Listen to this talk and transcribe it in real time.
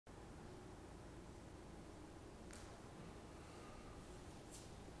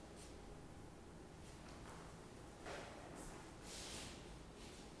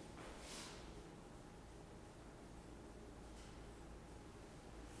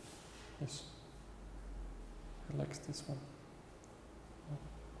Yes. Relax this one. Ja.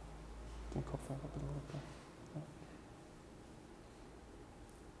 Den Kopf einfach ein bisschen runter. Ja.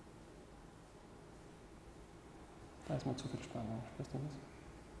 Da ist mal zu viel Spannung. Spürst du das?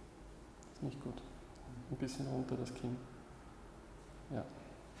 Das ist nicht gut. Ein bisschen runter das Kinn. Ja.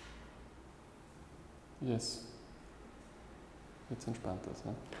 Yes. Jetzt entspannt das.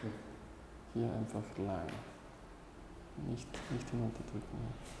 Ja? Hier einfach lang. Nicht hinunterdrücken.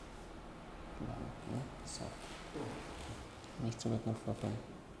 Ja. Lang. Ja? So. Nicht so weit nach vorne.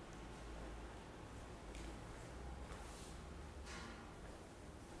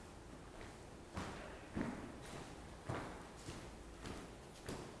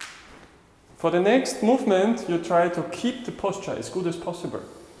 For the next movement, you try to keep the posture as good as possible,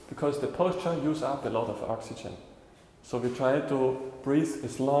 because the posture uses up a lot of oxygen. So we try to breathe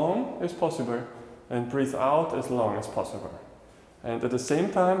as long as possible and breathe out as long as possible. And at the same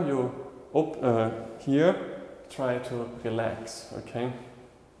time, you here try to relax, okay?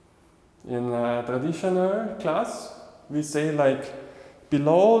 In a traditional class, we say like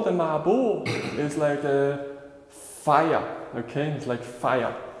below the 𝕁𝕠𝕚𝕟 is like a fire, okay? It's like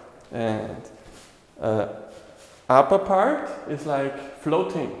fire. And upper part is like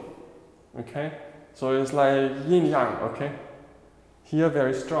floating, okay? So it's like yin-yang, okay? Here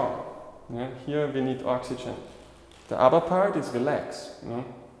very strong, yeah? Here we need oxygen. The upper part is relaxed, yeah?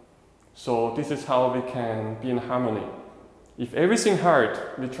 So this is how we can be in harmony. If everything hard,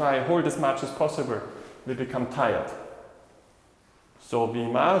 we try hold as much as possible, we become tired. So we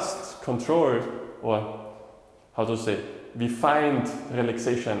must control, or how to say, we find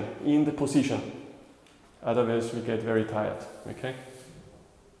relaxation in the position. Otherwise we get very tired, okay?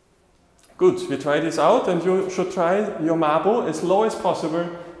 Good, we try this out, and you should try your 𝕁𝕠𝕚 as low as possible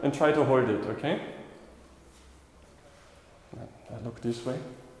and try to hold it, okay? I look this way.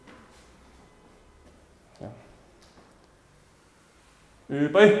 Yeah. 预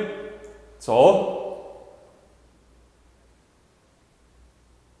备，走。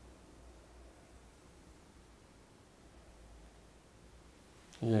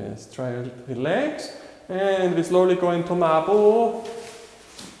Yes, try to relax, and we slowly go into 𝕁𝕠𝕚.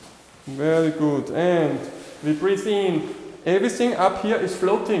 Very good, and we breathe in. Everything up here is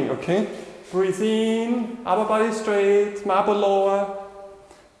floating, okay? Breathe in, upper body straight, 𝕁𝕠𝕚 lower.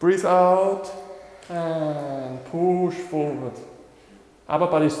 Breathe out, and push forward. Upper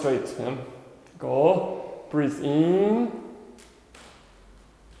body straight, yeah? Go, breathe in.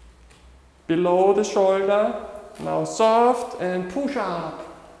 Below the shoulder, now soft, and push up.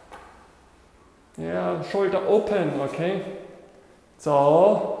 Yeah, shoulder open, okay?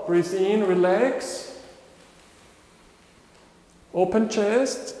 So, breathe in, relax. Open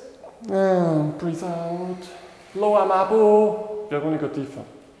chest, and breathe out. Lower 𝕁𝕠𝕚, we're going to go deeper.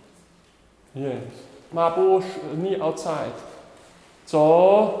 Yes, 𝕁𝕠𝕚, knee outside.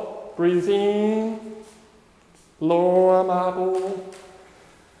 So, breathe in, lower 𝕁𝕠𝕚,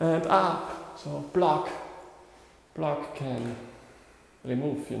 and up. So, block can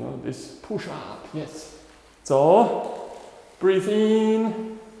remove, you know, this push up, yes. So, breathe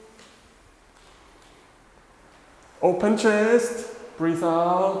in, open chest, breathe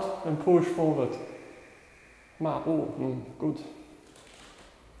out, and push forward. 𝕁𝕠𝕚, good.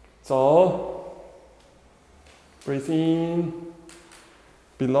 So, breathe in,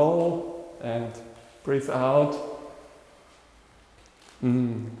 below, and breathe out.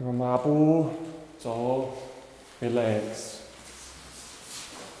 𝕁𝕠𝕚, so, relax.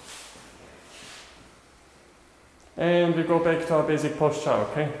 And we go back to our basic posture,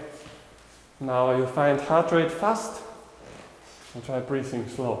 okay? Now you find heart rate fast and try breathing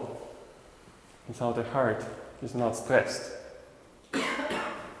slow. That's how the heart is not stressed.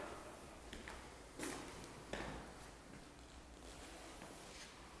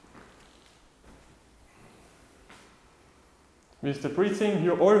 With the breathing,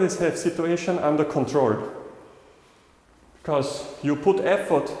 you always have situation under control. Because you put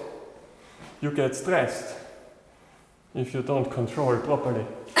effort, you get stressed if you don't control properly.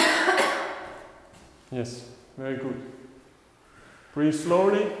 Yes, very good. Breathe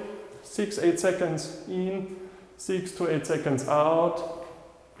slowly, 6-8 seconds in, 6 to 8 seconds out.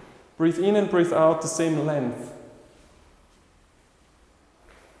 Breathe in and breathe out the same length.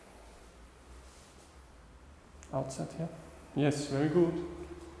 Outside here. Yes, very good.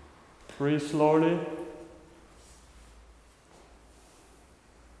 Breathe slowly.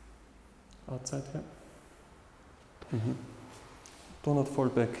 Outside here. Do not fall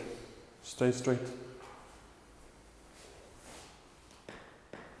back. Stay straight.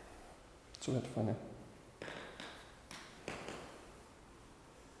 Zu weit vorne.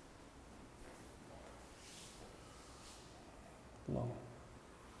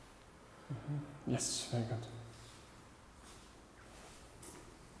 Yes, very good.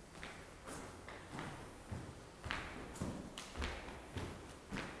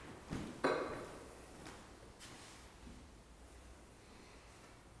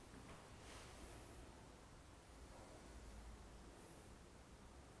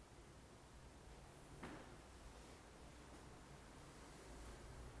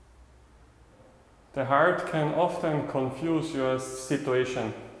 The heart can often confuse your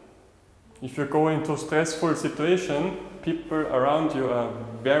situation. If you go into a stressful situation, people around you are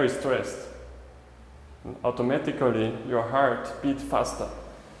very stressed. And automatically your heart beats faster.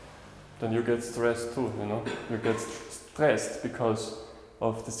 Then you get stressed too, you know. You get stressed because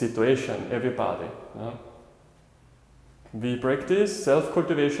of the situation, everybody. You know? We practice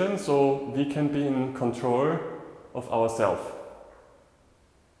self-cultivation so we can be in control of ourselves.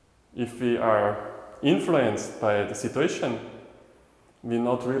 If we are influenced by the situation, we're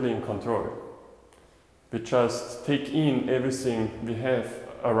not really in control. We just take in everything we have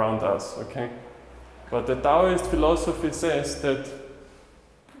around us, okay? But the Taoist philosophy says that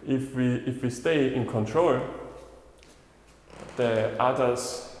if we stay in control, the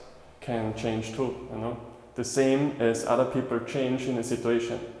others can change too, you know? The same as other people change in a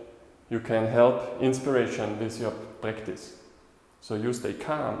situation. You can help inspiration with your practice. So you stay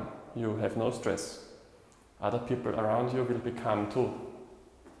calm, you have no stress. Other people around you will be calm too.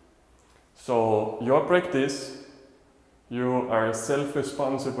 So your practice, you are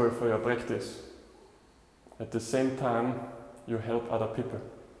self-responsible for your practice. At the same time, you help other people.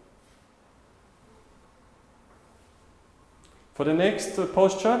 For the next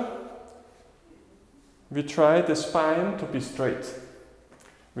posture, we try the spine to be straight.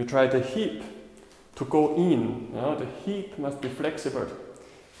 We try the hip to go in. You know, the hip must be flexible.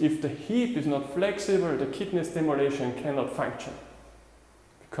 If the hip is not flexible, the kidney stimulation cannot function.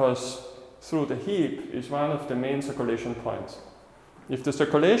 Because through the hip is one of the main circulation points. If the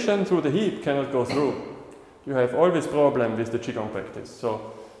circulation through the hip cannot go through, you have always problem with the Qigong practice.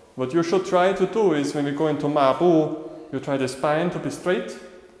 So what you should try to do is when we go into 𝕁𝕠𝕚𝕟, you try the spine to be straight,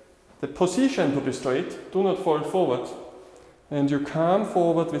 the position to be straight, do not fall forward, and you come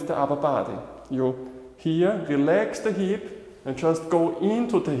forward with the upper body. You here relax the hip and just go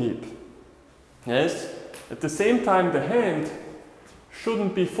into the hip. Yes? At the same time, the hand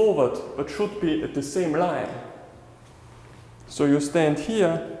shouldn't be forward, but should be at the same line. So you stand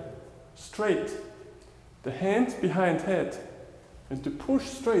here, straight, the hand behind head, and to push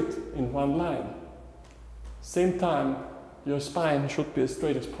straight in one line. Same time, your spine should be as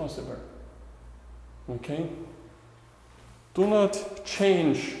straight as possible. Okay? Do not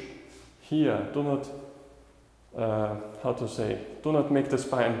change here. Do not, do not make the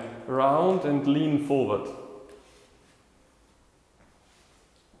spine round and lean forward.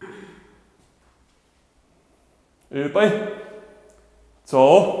 Übei.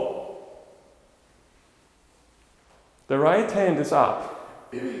 So. The right hand is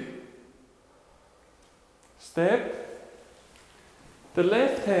up. Step. The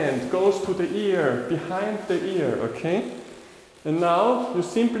left hand goes to the ear, behind the ear, okay? And now you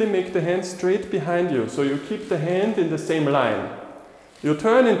simply make the hand straight behind you, so you keep the hand in the same line. You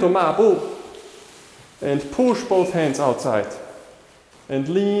turn into 𝕁𝕠𝕚 and push both hands outside and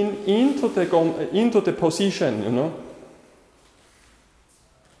lean into the position, you know.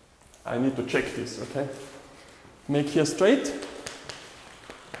 I need to check this, okay? Make here straight,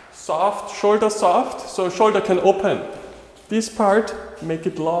 soft, so shoulder can open. This part, make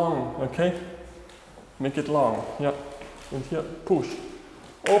it long, okay? Make it long, yeah. And here, push.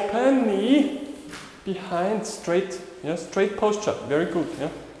 Open knee, behind, straight. Yeah, straight posture, very good. Yeah.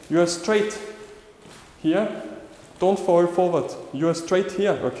 You are straight here. Don't fall forward. You are straight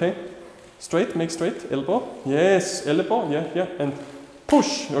here, okay? Straight, make straight, elbow. Yes, elbow, yeah. And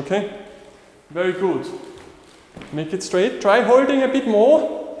push, okay? Very good. Make it straight. Try holding a bit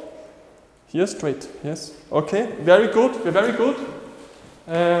more. Here, straight, yes. Okay, very good, very good.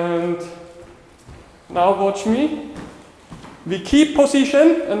 And now watch me. We keep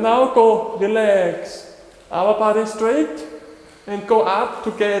position and now go relax. Our body straight and go up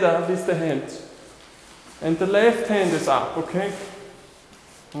together with the hands. And the left hand is up, okay?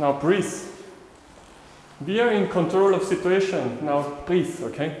 Now breathe. We are in control of situation. Now breathe,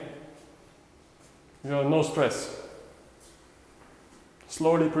 okay? You have no stress.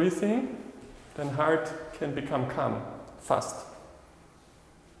 Slowly breathing, then heart can become calm, fast.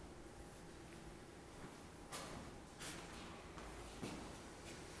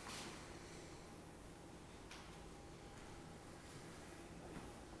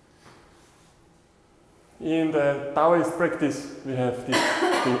 In the Taoist practice, we have this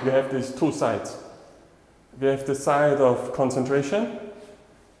we have these two sides. We have the side of concentration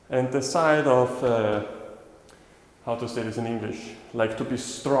and the side of, how to say this in English, like to be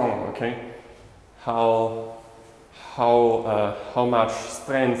strong, okay? How much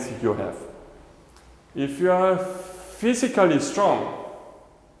strength you have. If you are physically strong,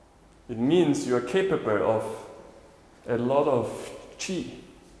 it means you are capable of a lot of qi.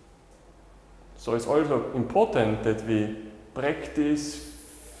 So it's also important that we practice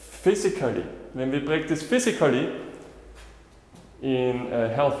physically. When we practice physically in a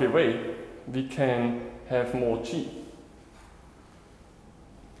healthy way, we can have more qi.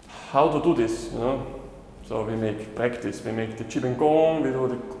 How to do this, you know? So we make practice, we make the 𝕬𝕠𝕚𝕟, we do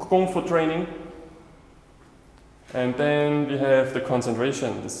the Gong Fu training. And then we have the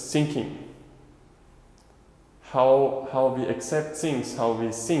concentration, the thinking. How we accept things, how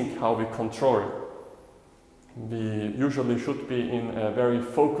we think, how we control. We usually should be in a very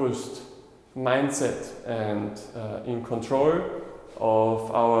focused mindset and in control of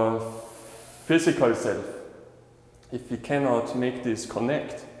our physical self. If we cannot make this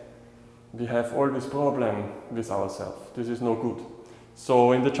connect, we have always problem with ourselves. This is no good.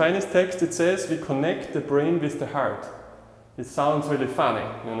 So in the Chinese text it says we connect the brain with the heart. It sounds really funny,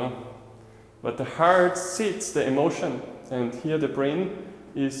 you know. But the heart sits the emotion, and here the brain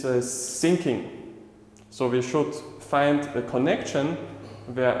is thinking. So we should find a connection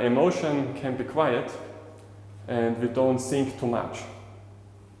where emotion can be quiet and we don't think too much.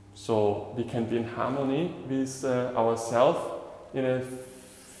 So we can be in harmony with ourselves in a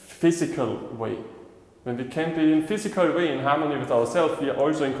physical way. When we can be in physical way in harmony with ourselves, we are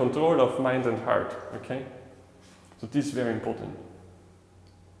also in control of mind and heart. Okay? So this is very important.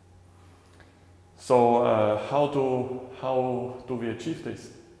 So how do we achieve this?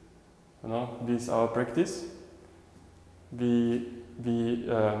 You know, with our practice, we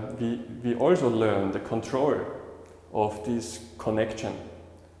also learn the control of this connection.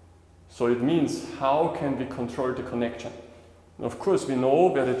 So it means how can we control the connection? Of course, we know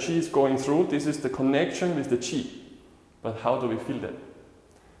where the qi is going through. This is the connection with the qi. But how do we feel that?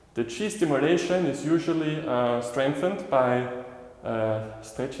 The qi stimulation is usually strengthened by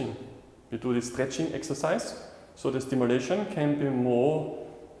stretching. We do this stretching exercise, so the stimulation can be more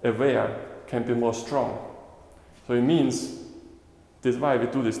aware, can be more strong. So it means, this is why we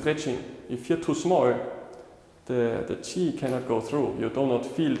do the stretching. If you're too small, the qi cannot go through. You do not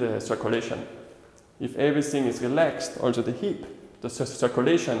feel the circulation. If everything is relaxed, also the hip, the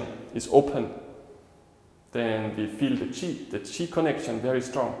circulation is open, then we feel the qi connection very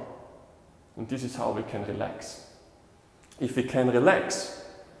strong. And this is how we can relax. If we can relax,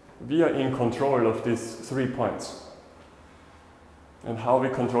 we are in control of these 3 points. And how we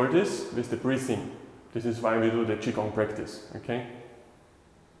control this? With the breathing. This is why we do the Qigong practice, okay?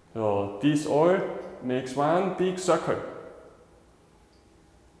 So this all makes one big circle.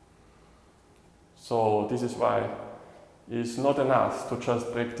 So this is why it's not enough to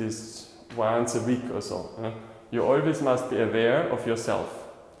just practice once a week or so. You always must be aware of yourself.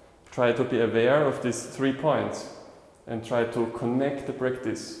 Try to be aware of these 3 points and try to connect the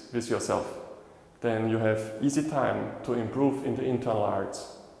practice with yourself. Then you have easy time to improve in the internal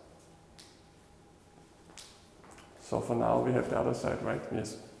arts. So for now we have the other side, right?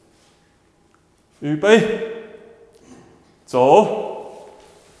 Yes. 預備 So,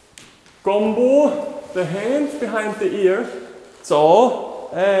 Gombo, the hands behind the ear. So,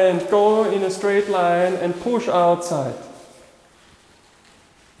 and go in a straight line and push outside.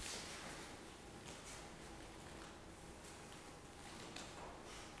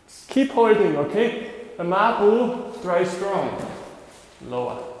 Keep holding, okay? The 𝕁𝕠𝕚𝕟, try strong.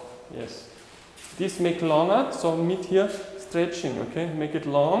 Lower, yes. This make longer, so meet here, stretching, okay? Make it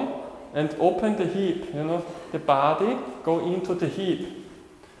long and open the hip, you know? The body, go into the hip.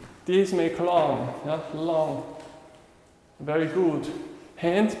 This make long, yeah? Long. Very good.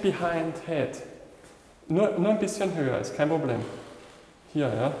 Hand behind head. Nur ein bisschen höher, ist kein Problem. Hier,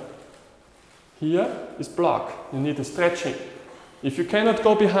 ja? Here is block. You need a stretching. If you cannot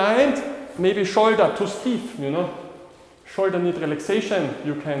go behind, maybe shoulder too stiff, you know. Shoulder need relaxation.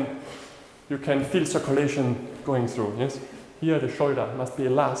 You can feel circulation going through. Yes. Here the shoulder must be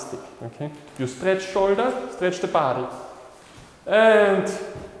elastic. Okay. You stretch shoulder, stretch the body, and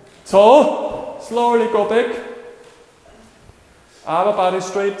so slowly go back. Upper body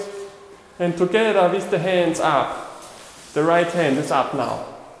straight, and together with the hands up. The right hand is up now.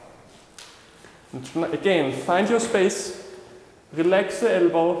 And again, find your space. Relax the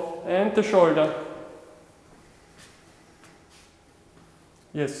elbow and the shoulder.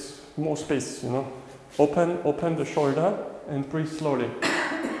 Yes, more space, you know. Open the shoulder and breathe slowly.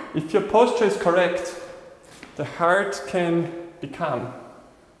 if your posture is correct, the heart can be calm.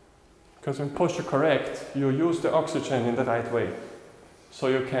 Because when posture correct, you use the oxygen in the right way. So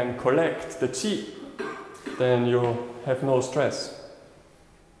you can collect the qi, then you have no stress.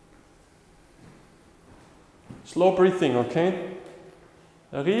 Slow breathing, okay?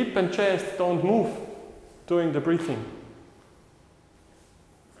 Rib and chest don't move during the breathing.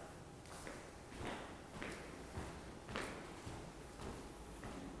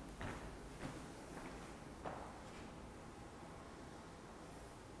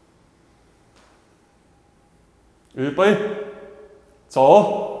 Übrig,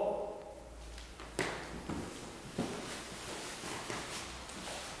 走。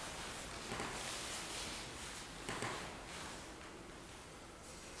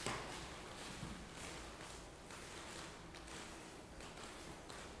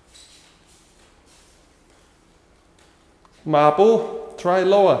马步 try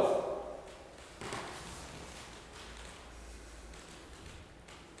lower.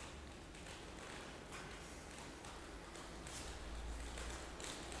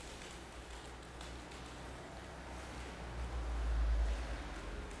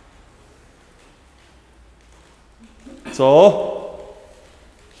 走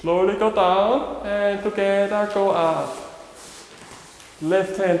slowly go down and together go up.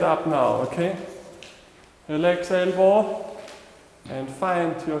 Left hand up now, okay? Relax elbow and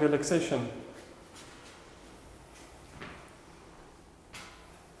find your relaxation.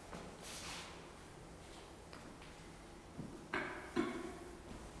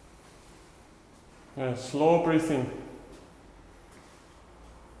 Slow breathing.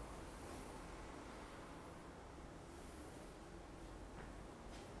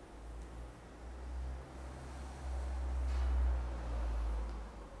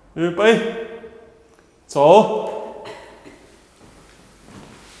 Übrig, 走。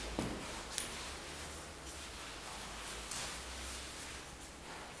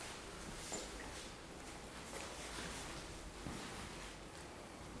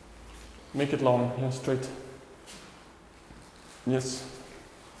Make it long, yeah, straight. Yes.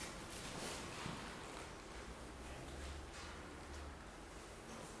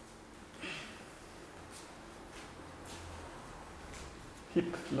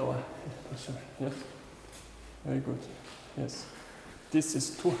 Hip lower. Yes. Very good. Yes. This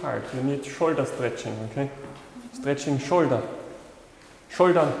is too hard. You need shoulder stretching, okay? Stretching shoulder.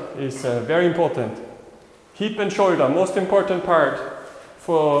 Shoulder is very important. Hip and shoulder, most important part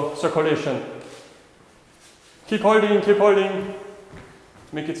for circulation. Keep holding, keep holding.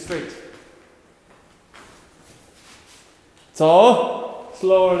 Make it straight. So,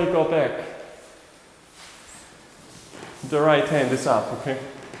 slowly go back. The right hand is up, okay?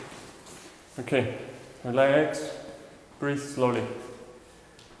 Okay, relax, breathe slowly.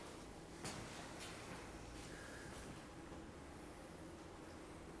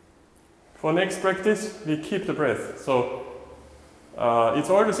 For next practice, we keep the breath. So, it's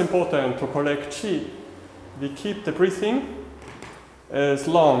always important to collect qi. We keep the breathing as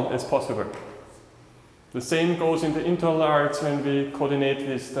long as possible. The same goes in the internal arts when we coordinate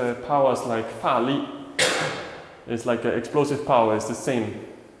with the powers like fa li. It's like an explosive power, it's the same.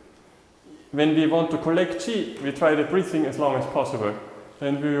 When we want to collect qi, we try the breathing as long as possible.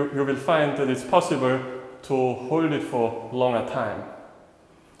 Then you will find that it's possible to hold it for longer time.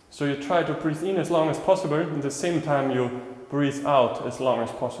 So you try to breathe in as long as possible, and at the same time you breathe out as long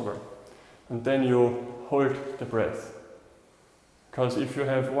as possible. And then you hold the breath. Because if you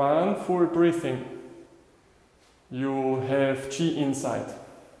have one full breathing, you have qi inside.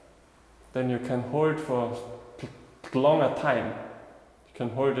 Then you can hold for longer time. You can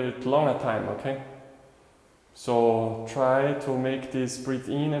hold it longer time, okay? So try to make this breathe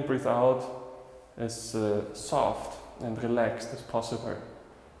in and breathe out as soft and relaxed as possible.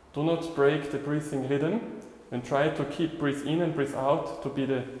 Do not break the breathing rhythm and try to keep breathe in and breathe out to be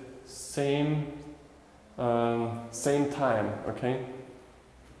the same time, okay?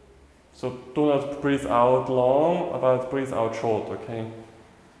 So do not breathe out long, but breathe out short, okay?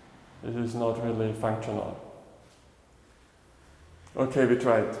 It is not really functional. Okay, we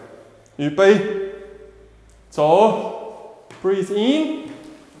tried. Übrig, 走, breathe in,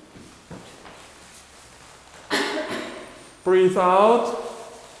 breathe out,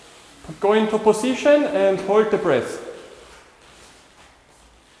 go into position and hold the breath.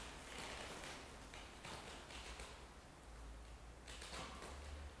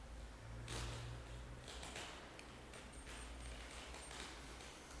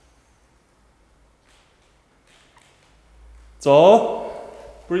 So,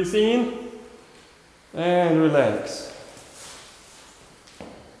 breathe in and relax.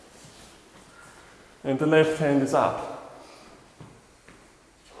 And the left hand is up.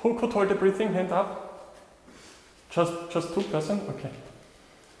 Who could hold the breathing? Hand up? Just two person? Okay.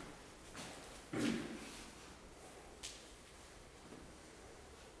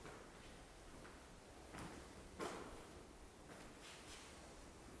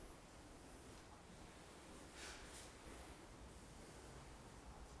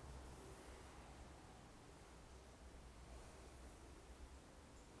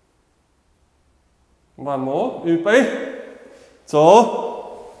 One more. 预备，走。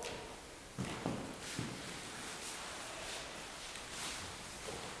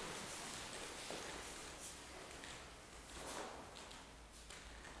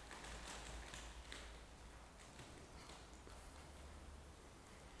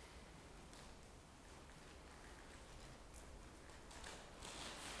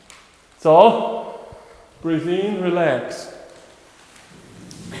走。Breathe in, relax.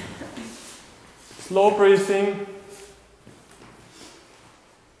 Slow breathing.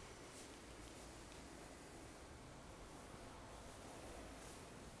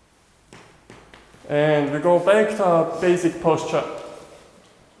 And we go back to our basic posture.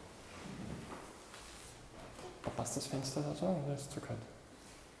 Passt das Fenster da so? Das ist zu kalt.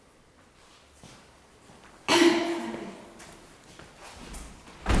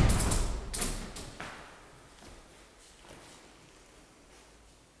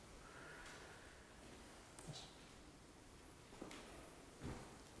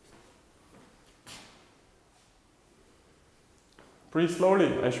 Breathe slowly,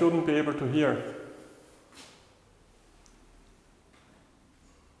 I shouldn't be able to hear.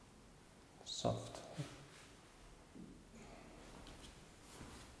 Soft.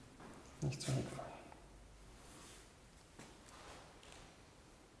 Nicht zu hinfallen.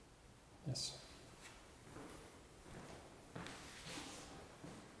 Yes.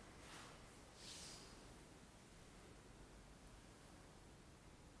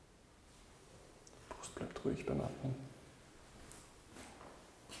 Brust bleibt ruhig beim Atmen.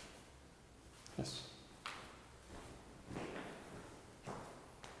 Yes.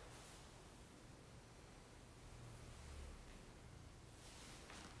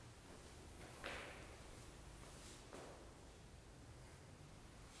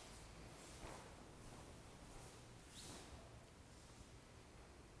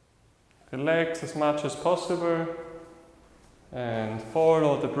 Relax as much as possible and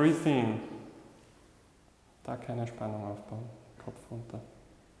follow the breathing. Da keine Spannung aufbauen, Kopf runter.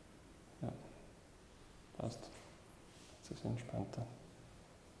 Ja. Passt. Jetzt ist es entspannter.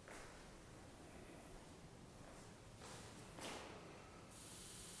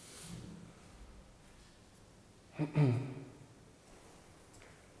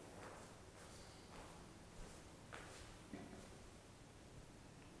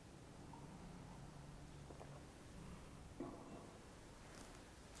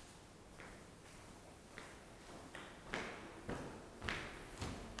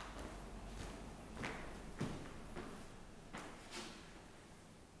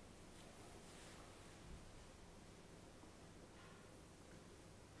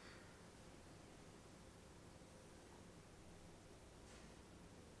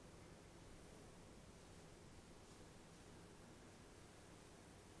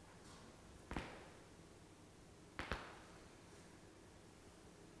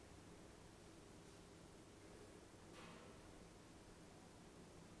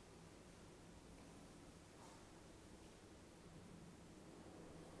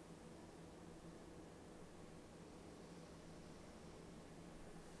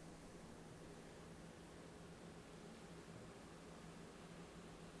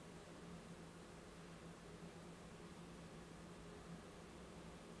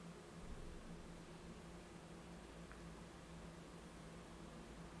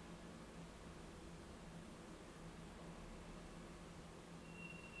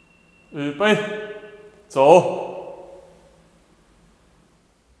 Übrig. So.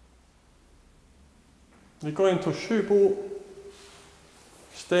 We go into Shubu.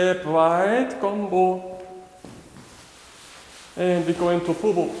 Step right, Gombo. And we go into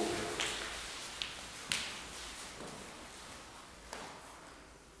Fubu.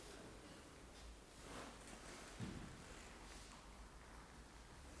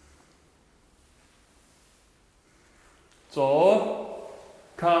 So.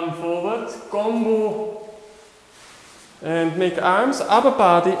 Come forward, Gombo, and make arms, upper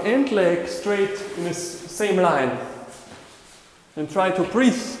body and leg straight in the same line. And try to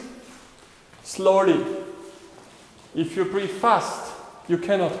breathe slowly. If you breathe fast, you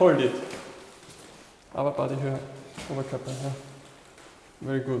cannot hold it. Upper body here, Oberkörper here.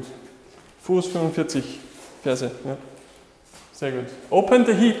 Very good. Fuß 45 Ferse. Ja. Sehr gut. Open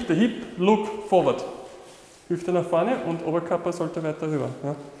the hip look forward. Hüfte nach vorne und Oberkörper sollte weiter rüber.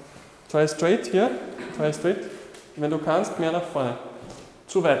 Ja. Try straight hier, try straight. Wenn du kannst, mehr nach vorne.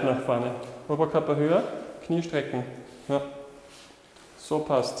 Zu weit nach vorne. Oberkörper höher, Knie strecken. Ja. So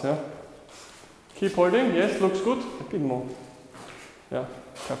passt. Ja. Keep holding, yes, looks good. A bit more. Yeah,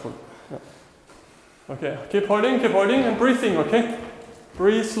 careful. Yeah. Okay, keep holding and breathing, okay?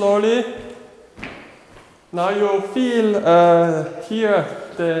 Breathe slowly. Now you feel here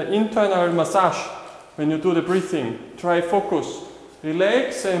the internal massage when you do the breathing. Try focus.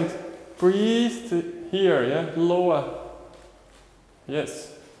 Relax and breathe here, yeah, lower. Yes.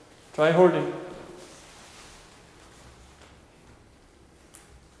 Try holding.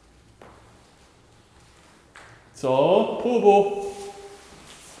 So, Pobo.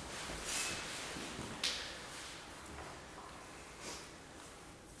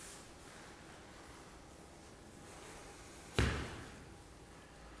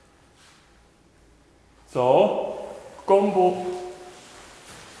 So, Combo.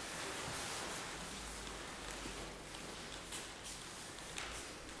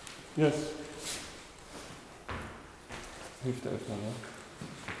 Yes. Hüfte öffnen, ja.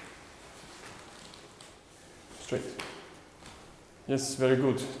 Straight. Yes, very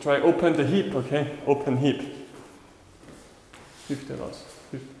good. Try open the hip, okay? Open hip. Hüfte raus.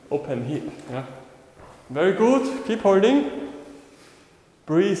 Open hip, yeah. Very good. Keep holding.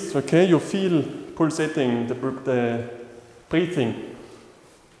 Breathe, okay? You feel pulsating, the breathing.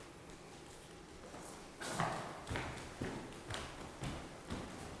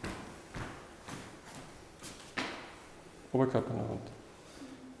 Oberkörper nach unten.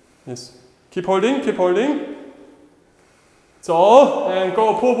 Yes. Keep holding, keep holding. So, and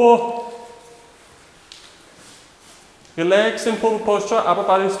go Pobo. Relax in Pobo posture, upper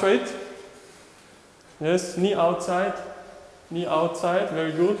body straight. Yes, knee outside,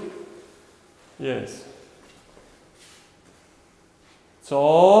 very good. Yes.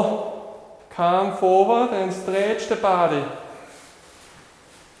 So, come forward and stretch the body.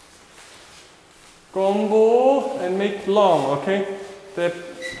 Combo and make long, okay?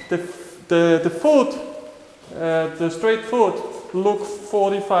 The foot, the straight foot, look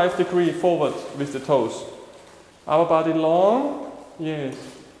 45 degrees forward with the toes. Our body long, yes.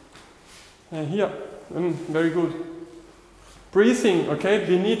 And here, very good. Breathing, okay?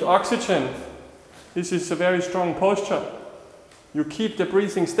 We need oxygen. This is a very strong posture. You keep the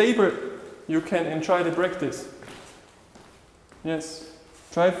breathing stable, you can enjoy the practice. Yes.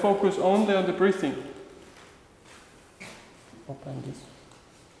 Try focus only on the breathing. Open this.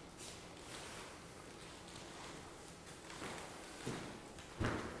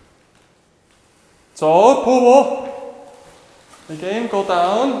 So, Pobo. Again, go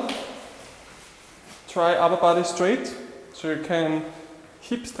down. Try upper body straight, so you can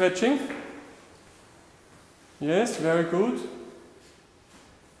hip stretching. Yes, very good.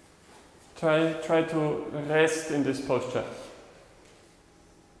 Try to rest in this posture.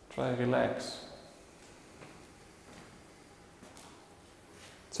 Try relax.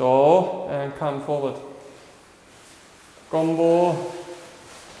 So, and come forward. Combo.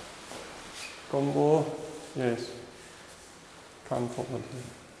 Combo. Yes. Come forward.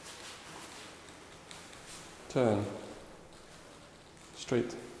 Turn.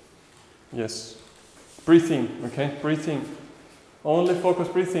 Straight. Yes. Breathing, okay? Breathing. Only focus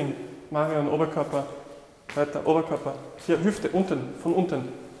breathing. Marion, Oberkörper. Weiter, Oberkörper. Hier, Hüfte, unten, von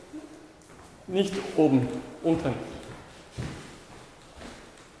unten. Nicht oben, unten.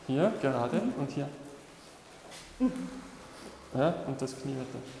 Hier, gerade und hier. Ja, und das Knie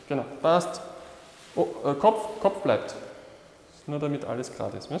weiter. Genau, passt. Oh, Kopf bleibt. Nur damit alles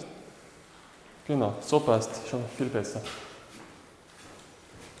gerade ist, weißt? Genau, so passt. Schon viel besser.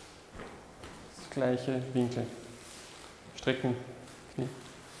 Das gleiche Winkel. Strecken, Knie.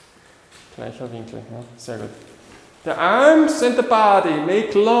 Gleicher Winkel, ja, sehr gut. The arms and the body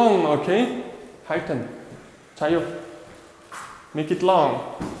make long, okay? Halten. Chayo. Make it long.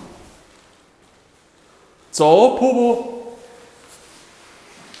 So, Pobo.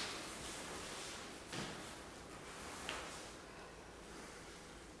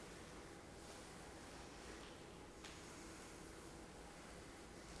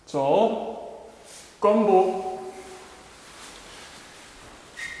 So, Combo.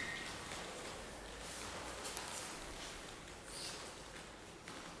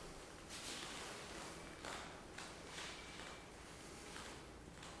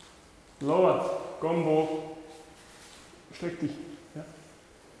 Lower, Combo. Streck dich. Ja.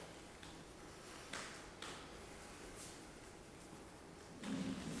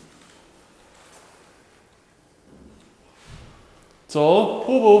 So,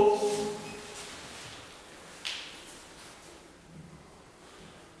 Hubo.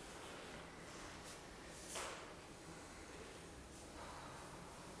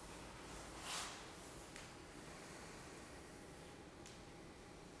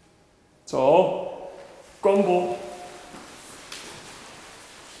 So, Gombo.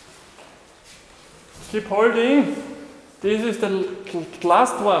 Keep holding. This is the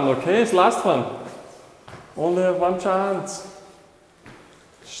last one, okay? It's last one. Only have one chance.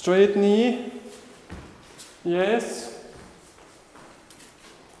 Straight knee. Yes.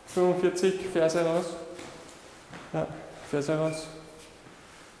 45, Ferse raus. Ja, Ferse raus.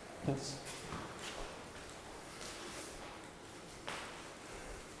 Yes.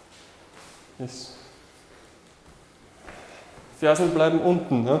 Yes. Fersen bleiben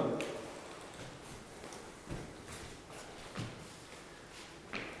unten, ne?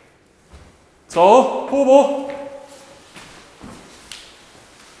 So, Hubo.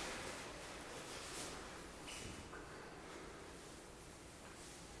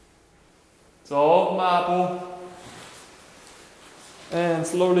 So, Mabu. And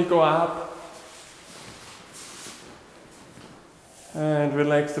slowly go up. And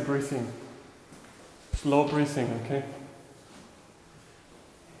relax the breathing. Slow breathing, okay?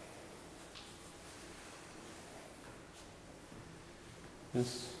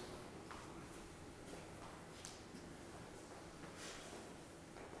 Yes.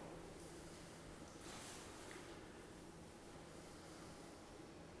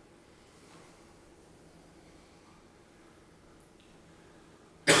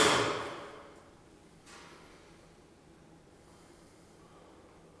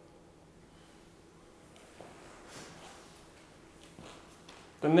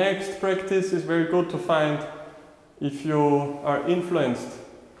 The next practice is very good to find if you are influenced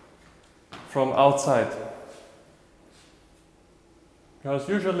from outside. Because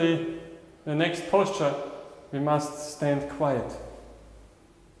usually the next posture we must stand quiet.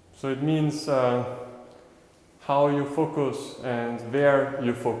 So it means how you focus and where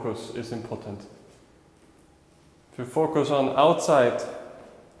you focus is important. If you focus on outside,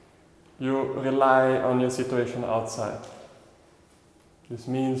 you rely on your situation outside. This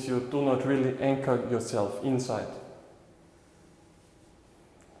means you do not really anchor yourself inside.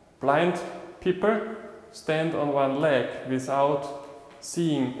 Blind people stand on one leg without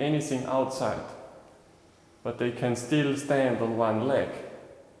seeing anything outside, but they can still stand on one leg.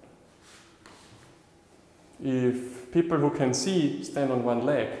 If people who can see stand on one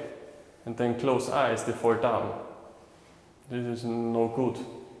leg and then close eyes, they fall down. This is no good.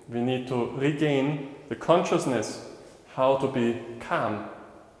 We need to regain the consciousness how to be calm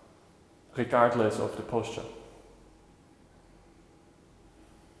regardless of the posture.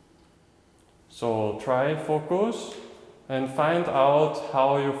 So try focus and find out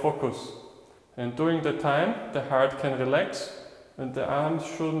how you focus. And during the time, the heart can relax and the arms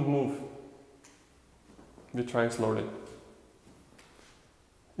shouldn't move. We try slowly.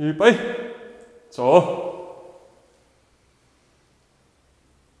 So.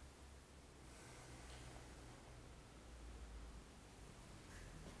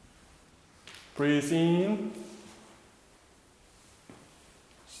 Breathe in,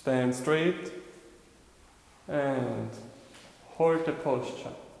 stand straight, and hold the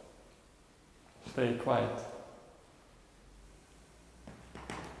posture. Stay quiet.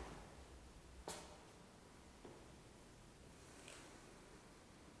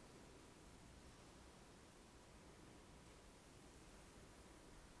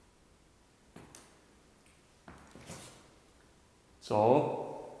 So,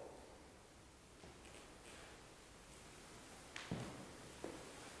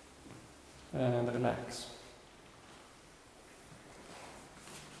 and relax.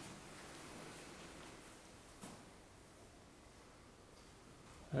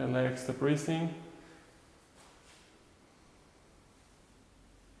 Relax the breathing.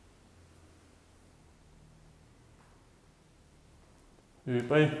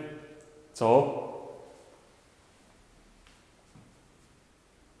 So.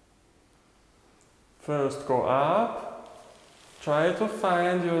 First go up, try to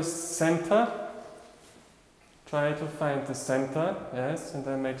find your center, try to find the center, yes, and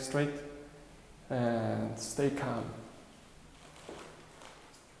then make straight and stay calm.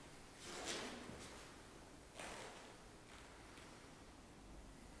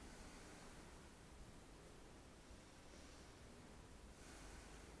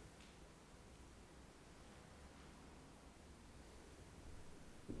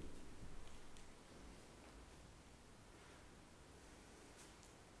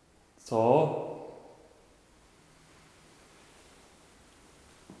 So,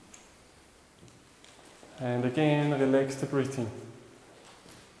 And again, relax the breathing.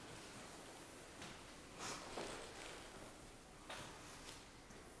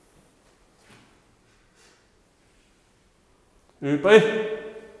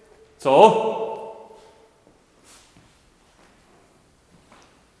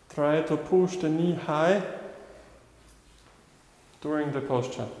 Try to push the knee high during the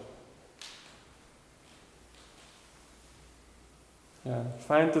posture. Yeah.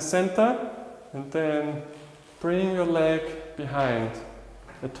 Find the center and then bring your leg behind.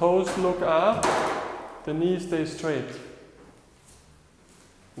 The toes look up, the knee stays straight.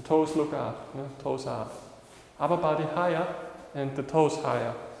 The toes look up, yeah? Toes up. Upper body higher and the toes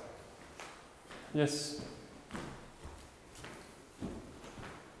higher. Yes.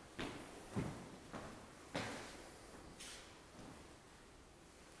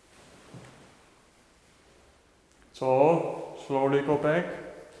 So, slowly go back.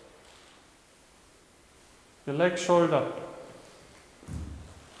 Relax shoulder.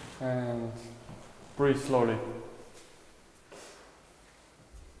 And breathe slowly.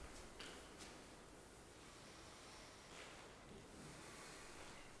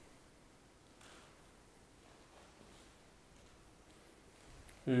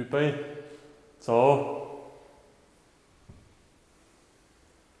 So.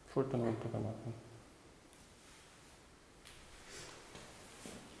 Schultern runter machen.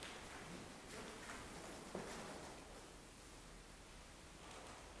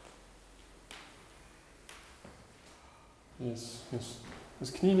 Yes, yes.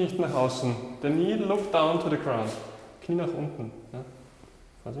 Das Knie nicht nach außen. The knee look down to the ground. Knie nach unten. Ja.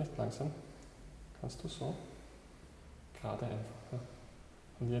 Vorsicht, langsam. Kannst du so? Gerade einfach. Ja.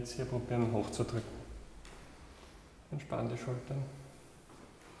 Und jetzt hier probieren hochzudrücken. Entspann die Schultern.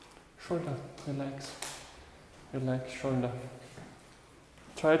 Shoulder, relax. Relax shoulder.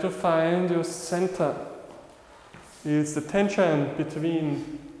 Try to find your center. It's the tension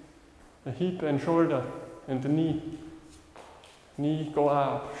between the hip and shoulder and the knee. Knee go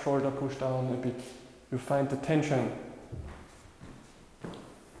up, shoulder push down a bit. You find the tension.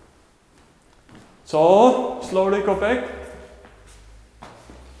 So, slowly go back.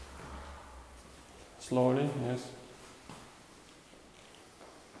 Slowly, yes.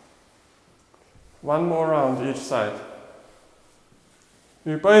 One more round each side.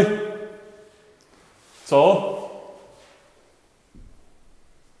 So.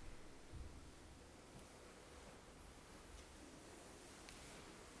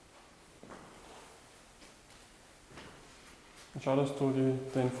 Schau, dass du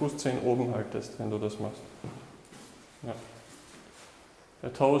den Fußzehen oben haltest, wenn du das machst. Ja. The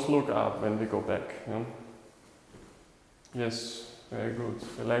toes look up when we go back. Yeah? Yes, very good.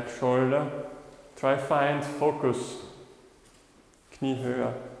 Relax shoulder. Try find focus. Knie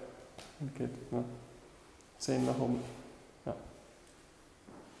höher. Geht. Ja. Zehen nach oben. Ja.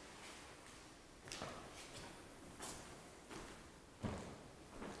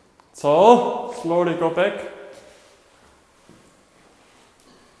 So, slowly go back.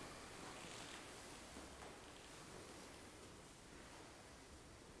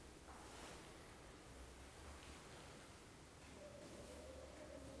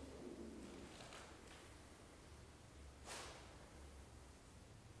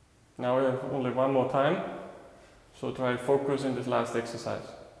 Now we have only one more time, so try focus in this last exercise.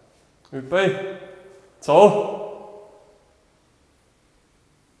 So.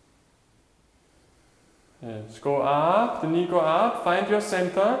 Yes, go up, the knee go up, find your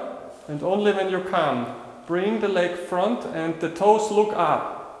center, and only when you come, bring the leg front and the toes look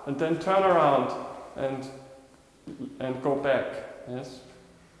up, and then turn around and go back. Yes.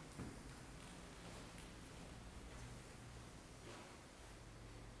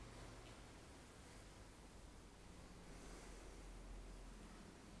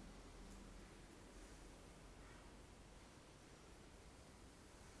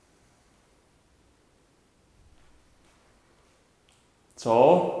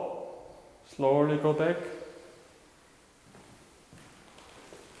 So, slowly go back.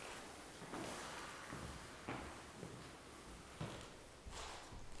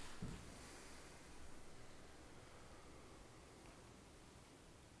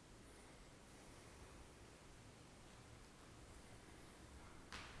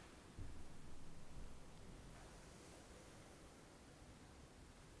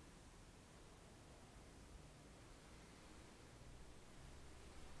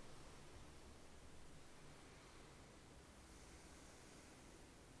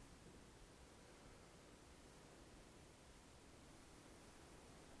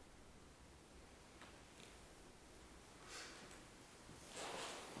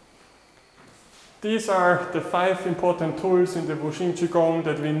 these are the 5 important tools in the Wushin Qigong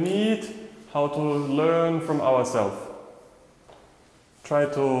that we need how to learn from ourselves. Try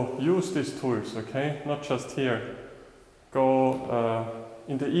to use these tools, okay? Not just here. Go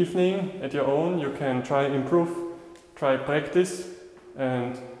in the evening at your own, you can try improve, try practice,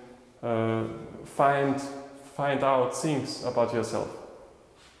 and find out things about yourself.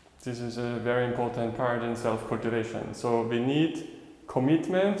 This is a very important part in self-cultivation. So we need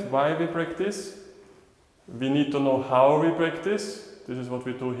commitment, why we practice. We need to know how we practice. This is what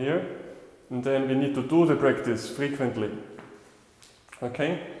we do here. And then we need to do the practice frequently.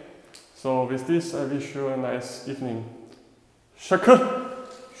 Okay? So with this, I wish you a nice evening. Shaka!